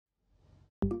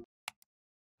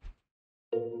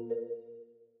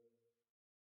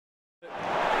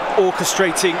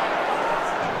orchestrating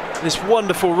this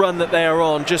wonderful run that they are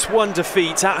on. Just one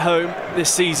defeat at home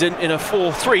this season in a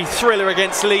 4-3 thriller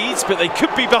against Leeds, but they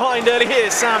could be behind early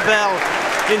here. Sam Bell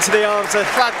into the arms of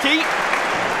Fladke,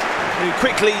 who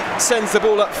quickly sends the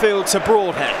ball upfield to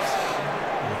Broadhead.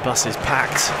 The bus is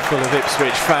packed full of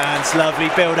Ipswich fans. Lovely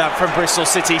build-up from Bristol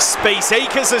City. Space,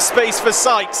 acres of space for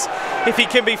Sykes if he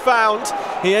can be found.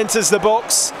 He enters the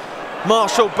box.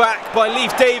 Marshalled back by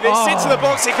Leif Davis. Into the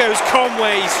box it goes.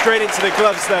 Conway straight into the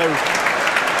gloves though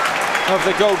of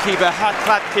the goalkeeper,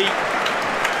 Fladke.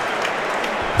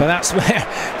 But that's where,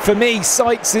 for me,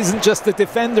 Sykes isn't just the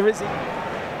defender, is he?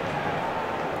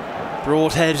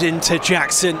 Broadhead into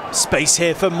Jackson. Space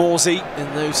here for Morsey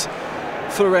in those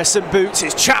fluorescent boots.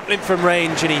 It's Chaplin from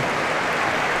range, and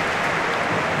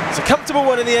it's a comfortable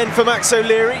one in the end for Max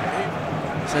O'Leary.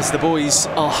 Says the boys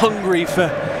are hungry for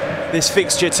this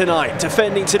fixture tonight.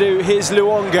 Defending to do, here's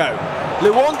Luongo.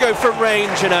 Luongo from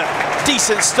range, and a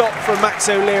decent stop from Max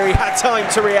O'Leary. Had time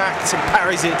to react and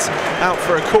parries it out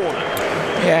for a corner.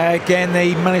 Yeah, again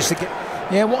they managed to get...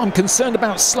 Yeah, what I'm concerned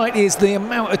about slightly is the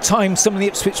amount of time some of the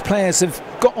Ipswich players have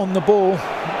got on the ball.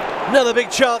 Another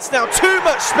big chance now, too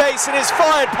much space, and it's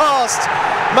fired past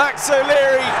Max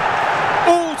O'Leary.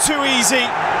 All too easy.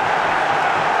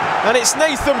 And it's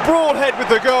Nathan Broadhead with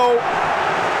the goal.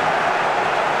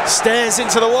 Stares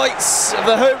into the whites of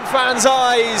the home fans'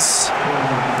 eyes.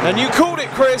 And you called it,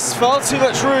 Chris, far too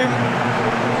much room.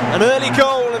 An early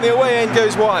goal and the away end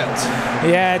goes wild.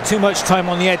 Yeah, too much time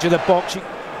on the edge of the box.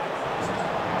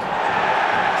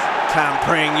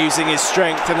 Campring using his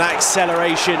strength and that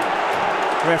acceleration.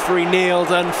 Referee kneeled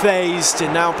unfazed,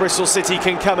 and now Bristol City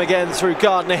can come again through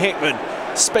Gardner Hickman.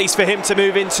 Space for him to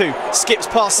move into. Skips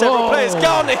past several players.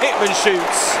 Gardner Hickman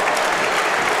shoots.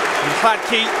 And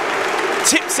Fladke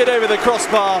tips it over the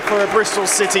crossbar for a Bristol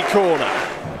City corner.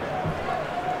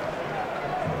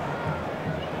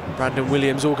 Brandon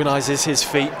Williams organises his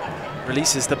feet,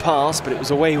 releases the pass, but it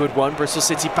was a wayward one. Bristol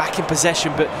City back in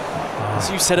possession, but as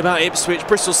you said about Ipswich,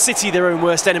 Bristol City their own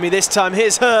worst enemy this time.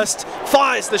 Here's Hurst,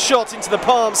 fires the shot into the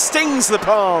palms, stings the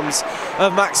palms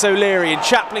of Max O'Leary, and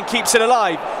Chaplin keeps it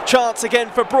alive. Chance again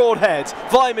for Broadhead.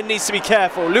 Vyman needs to be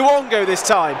careful. Luongo this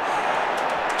time.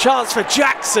 Chance for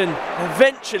Jackson.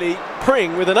 Eventually,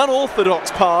 Pring with an unorthodox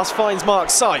pass finds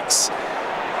Mark Sykes.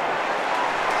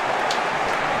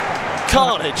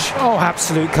 Carnage. Oh,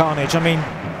 absolute carnage. I mean,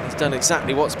 he's done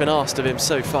exactly what's been asked of him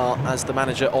so far as the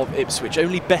manager of Ipswich.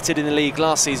 Only bettered in the league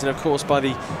last season, of course, by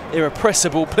the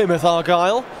irrepressible Plymouth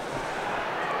Argyle.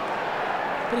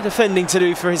 Bit of defending to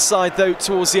do for his side, though,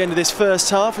 towards the end of this first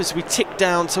half as we tick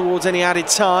down towards any added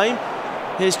time.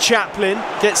 Here's Chaplin,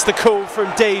 gets the call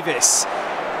from Davis.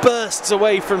 Bursts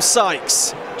away from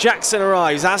Sykes. Jackson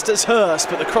arrives, as does Hurst,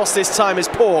 but the cross this time is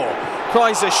poor.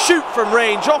 Tries a shoot from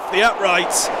range off the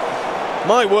upright.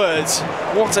 My words,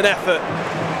 what an effort.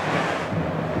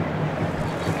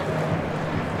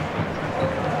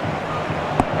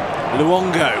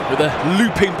 Luongo with a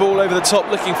looping ball over the top,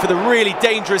 looking for the really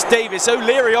dangerous Davis.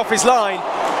 O'Leary off his line.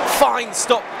 Fine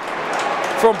stop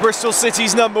from Bristol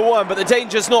City's #1, but the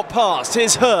danger's not past.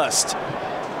 Here's Hurst.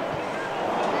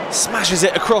 Smashes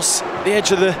it across the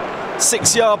edge of the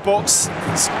 6-yard box.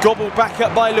 It's gobbled back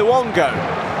up by Luongo.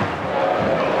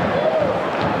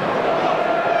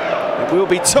 It will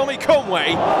be Tommy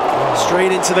Conway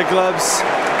straight into the gloves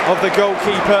of the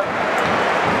goalkeeper.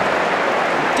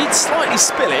 He did slightly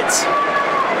spill it.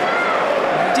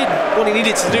 He did what he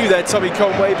needed to do there, Tommy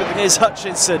Conway, but here's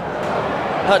Hutchinson.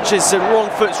 Hutchinson wrong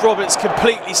foots Roberts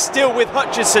completely, still with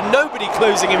Hutchinson, nobody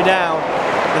closing him down.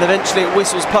 And eventually it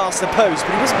whistles past the post,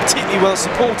 but he wasn't particularly well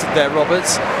supported there,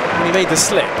 Roberts, when he made the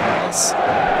slip. Yes.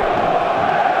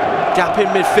 Gap in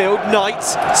midfield, Knight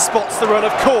spots the run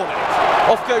of Cornick.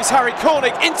 Off goes Harry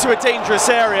Cornick into a dangerous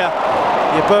area.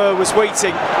 Yeboah was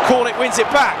waiting, Cornick wins it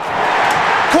back.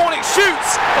 Cornick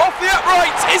shoots off the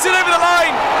upright, is it over the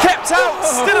line? Kept out,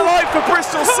 still alive for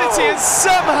Bristol City, and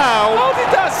somehow... How did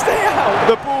that stay out?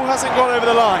 The ball hasn't gone over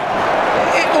the line.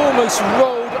 It almost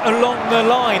rolled along the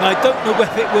line. I don't know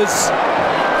whether it was...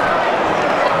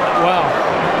 Wow.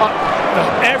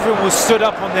 Everyone was stood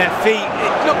up on their feet.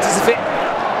 It looked as if it...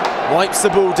 Wipes the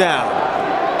ball down.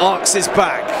 Arcs his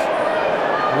back.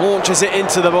 Launches it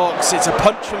into the box. It's a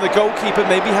punch from the goalkeeper.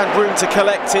 Maybe had room to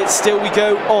collect it. Still we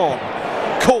go on.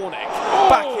 Cornick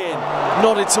back in.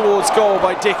 Nodded towards goal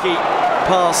by Dickey.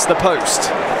 Past the post.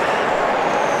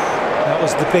 That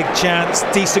was the big chance.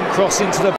 Decent cross into the